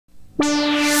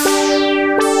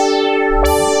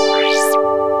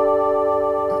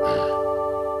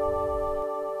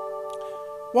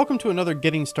Welcome to another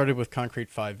Getting Started with Concrete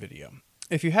 5 video.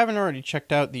 If you haven't already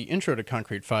checked out the Intro to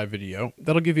Concrete 5 video,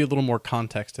 that'll give you a little more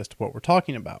context as to what we're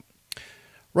talking about.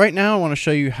 Right now I want to show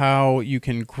you how you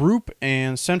can group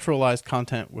and centralize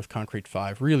content with Concrete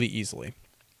 5 really easily.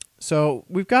 So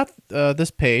we've got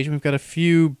this page, and we've got a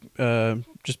few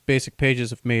just basic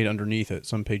pages made underneath it,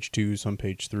 some page 2, some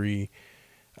page 3.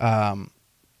 Let's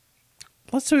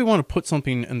say we want to put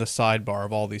something in the sidebar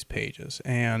of all these pages,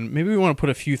 and maybe we want to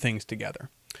put a few things together.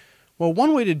 Well,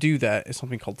 one way to do that is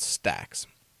something called stacks.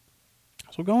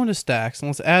 So we'll go into stacks, and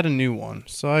let's add a new one,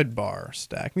 sidebar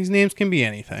stack. These names can be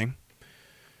anything.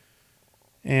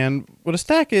 And what a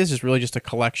stack is really just a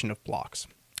collection of blocks.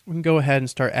 We can go ahead and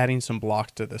start adding some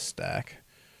blocks to this stack.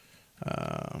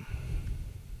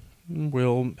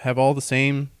 We'll have all the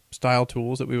same style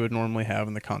tools that we would normally have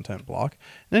in the content block.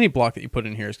 And any block that you put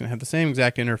in here is going to have the same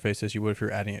exact interface as you would if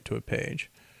you're adding it to a page.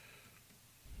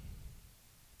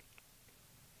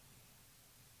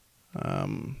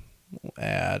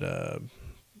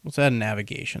 Let's add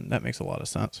navigation. That makes a lot of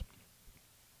sense.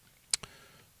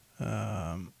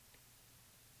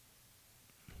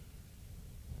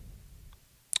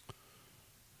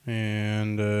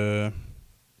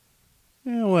 Yeah,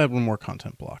 we'll add one more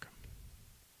content block.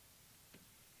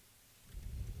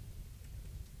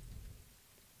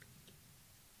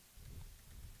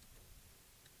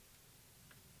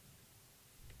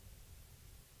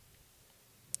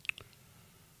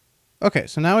 Okay,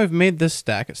 so now we've made this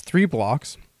stack. It's 3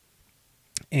 blocks.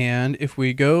 And if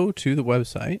we go to the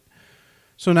website,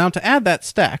 so now to add that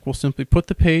stack, we'll simply put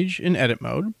the page in edit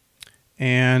mode.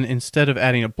 And instead of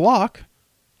adding a block,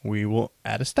 we will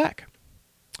add a stack.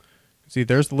 See,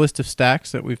 there's the list of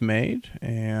stacks that we've made.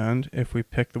 And if we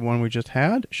pick the one we just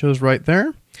had, it shows right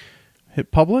there.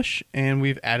 Hit publish, and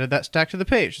we've added that stack to the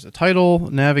page. There's a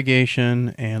title,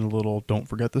 navigation, and a little don't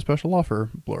forget the special offer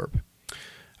blurb.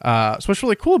 So what's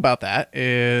really cool about that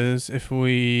is if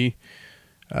we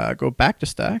go back to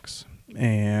stacks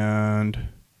and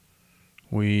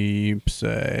we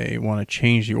say want to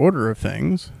change the order of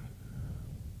things,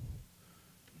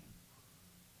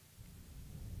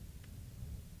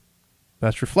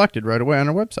 that's reflected right away on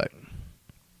our website.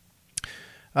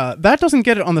 That doesn't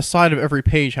get it on the side of every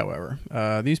page, however.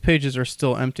 These pages are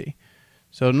still empty.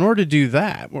 So in order to do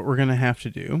that, what we're going to have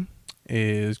to do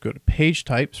is go to page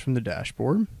types from the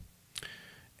dashboard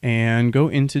and go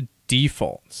into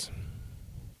defaults.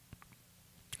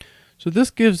 So this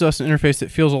gives us an interface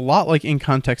that feels a lot like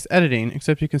in-context editing,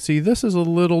 except you can see this is a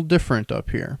little different up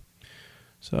here.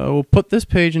 So we'll put this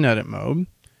page in edit mode,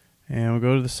 and we'll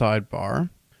go to the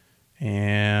sidebar,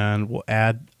 and we'll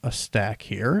add a stack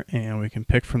here, and we can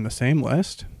pick from the same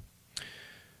list.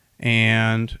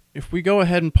 And if we go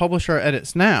ahead and publish our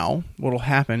edits now, what will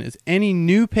happen is any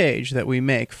new page that we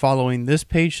make following this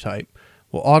page type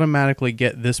will automatically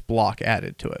get this block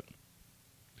added to it.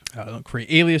 It'll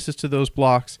create aliases to those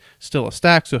blocks, still a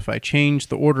stack, so if I change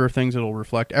the order of things, it'll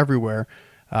reflect everywhere,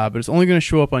 but it's only going to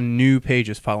show up on new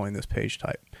pages following this page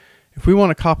type. If we want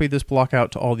to copy this block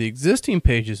out to all the existing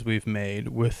pages we've made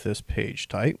with this page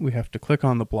type, we have to click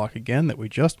on the block again that we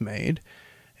just made,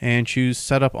 and choose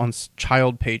Setup on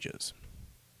Child Pages.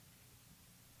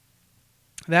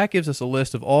 That gives us a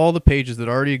list of all the pages that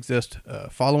already exist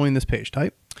following this page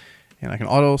type. And I can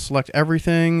auto-select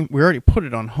everything. We already put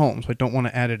it on Home, so I don't want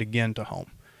to add it again to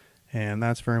Home. And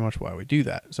that's very much why we do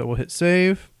that. So we'll hit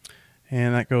Save,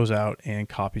 and that goes out and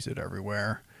copies it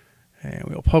everywhere. And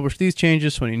we'll publish these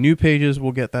changes, so any new pages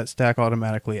will get that stack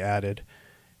automatically added.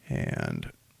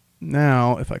 And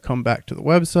now, if I come back to the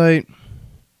website,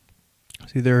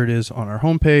 see, there it is on our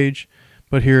home page,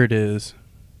 but here it is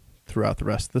throughout the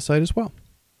rest of the site as well.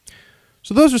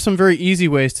 So those are some very easy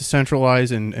ways to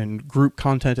centralize and group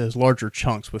content as larger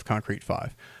chunks with Concrete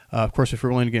 5. Of course, if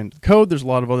you're willing to get into the code, there's a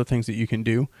lot of other things that you can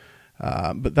do,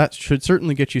 but that should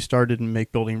certainly get you started and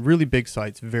make building really big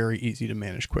sites very easy to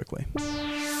manage quickly.